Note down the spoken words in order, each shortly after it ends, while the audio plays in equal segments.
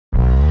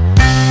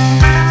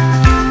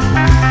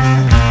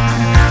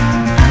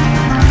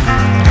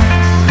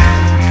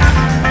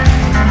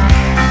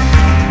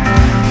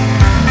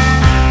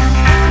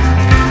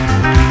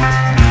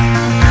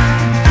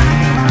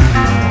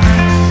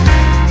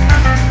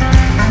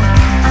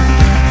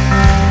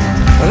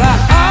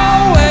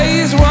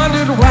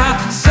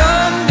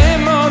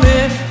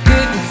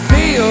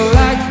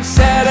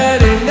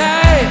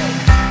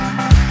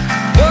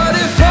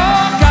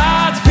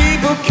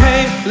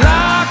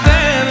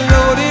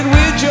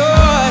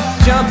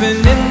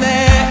something in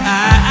their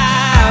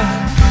eyes.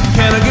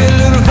 Can I get a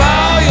little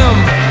volume?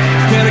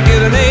 Can I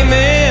get an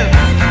amen?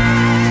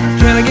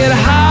 Can I get a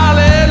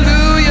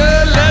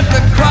hallelujah? Let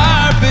the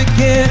choir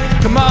begin.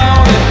 Come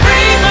on and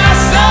free my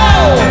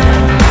soul,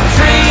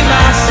 free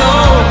my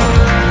soul.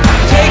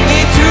 Take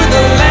me to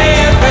the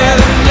land where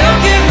the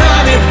milk and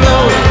honey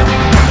flow.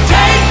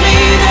 Take me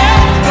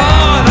there,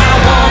 Lord, I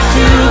want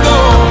to go.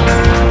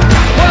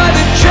 Where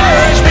the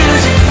church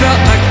music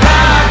felt like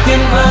rock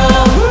and roll.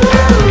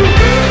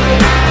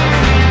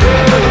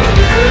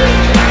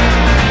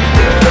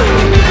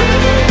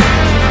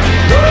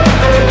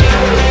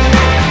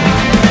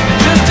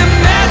 Just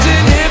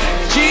imagine if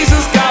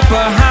Jesus got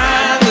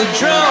behind the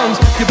drums.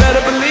 You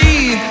better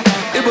believe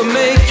it would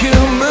make you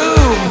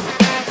move.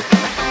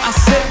 I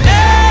said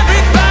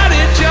everybody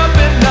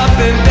jumping up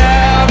and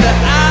down the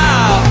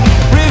aisle.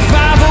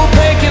 Revival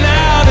breaking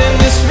out in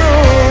this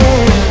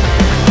room.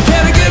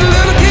 Can I get a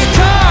little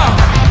guitar?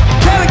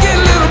 Can I get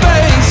a little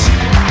bass?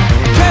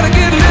 Can I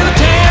get a little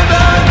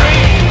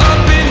tambourine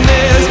up in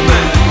this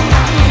place?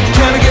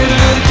 Can I get a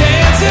little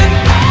dancing?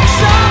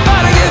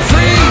 Somebody get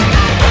free.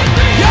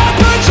 Y'all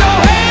put your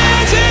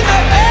hands in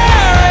the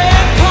air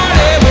and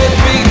party with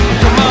me.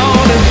 Come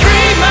on and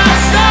free my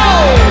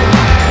soul,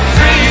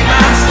 free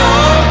my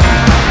soul.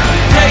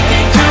 Take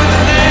me to the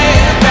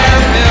land where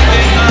the milk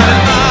and honey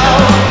flow.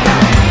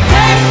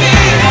 Take me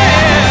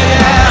there,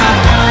 yeah.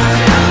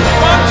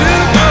 Want to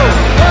go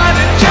where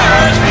the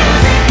church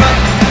music but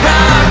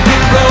rock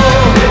and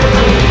roll.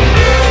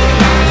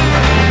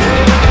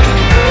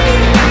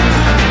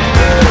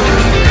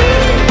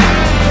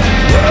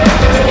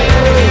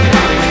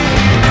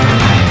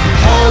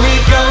 Holy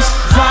Ghost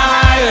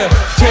fire,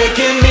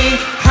 taking me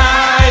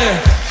higher,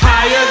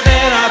 higher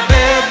than I've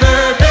ever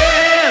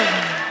been.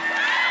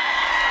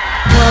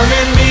 Come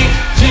and meet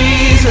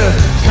Jesus,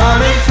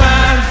 come and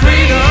find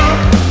freedom,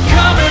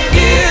 come and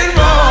get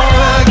born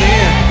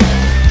again.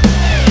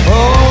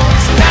 Oh,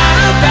 it's not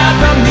about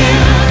the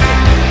music,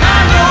 I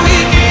know He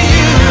can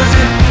use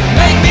it,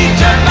 make me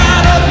jump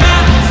out of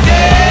my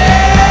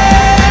skin.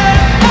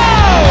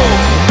 Oh!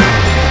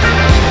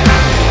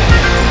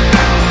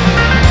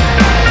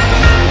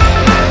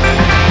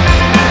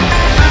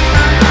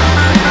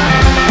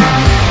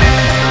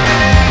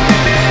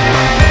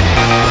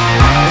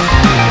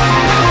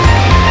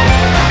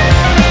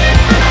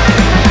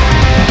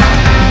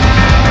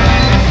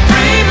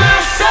 Free my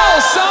soul,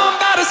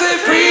 somebody say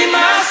free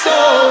my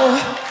soul.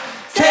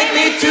 Take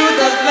me to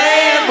the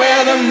land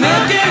where the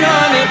milk and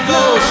honey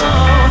flows.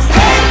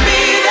 Take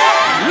me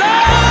there,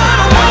 Lord,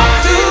 I want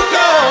to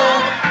go.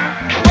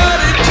 Where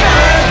the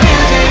church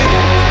music.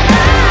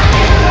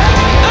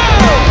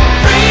 Oh,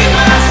 free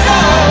my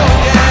soul,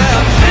 yeah.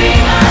 Free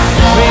my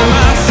soul, free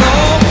my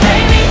soul.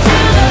 Take me to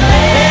the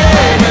land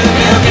where the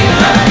milk and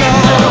honey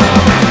flows.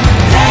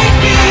 Take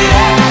me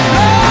there,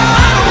 Lord,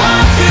 I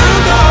want to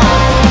go.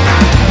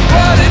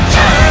 Where the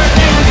church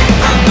music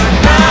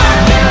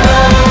rock and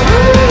roll.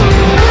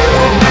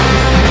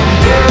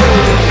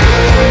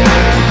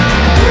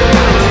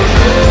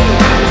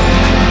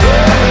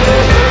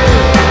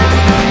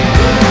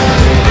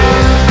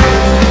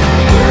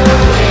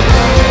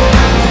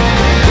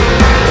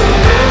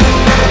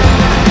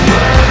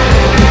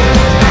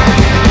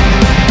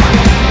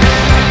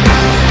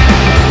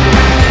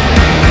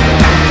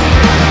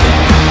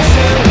 I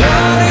said,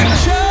 where the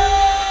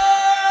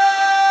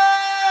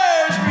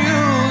church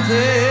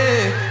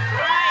music.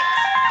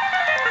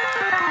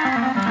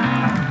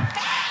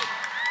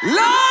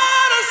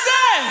 Lord, I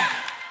say,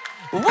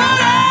 what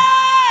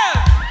if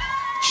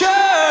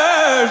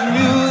church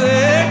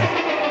music?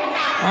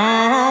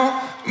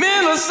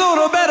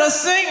 Minnesota better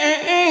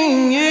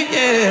sing, yeah,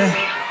 yeah.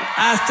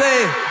 I say,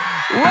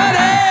 what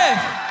if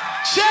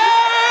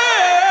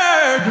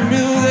church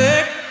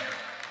music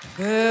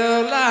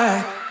felt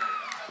like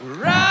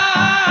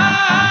rock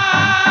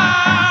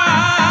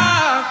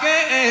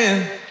and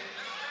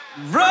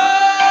roll?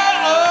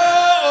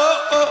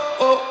 Oh, oh,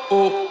 oh,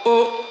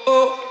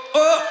 oh,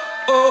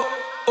 oh,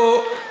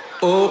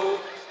 oh,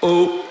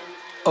 oh,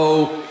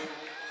 oh.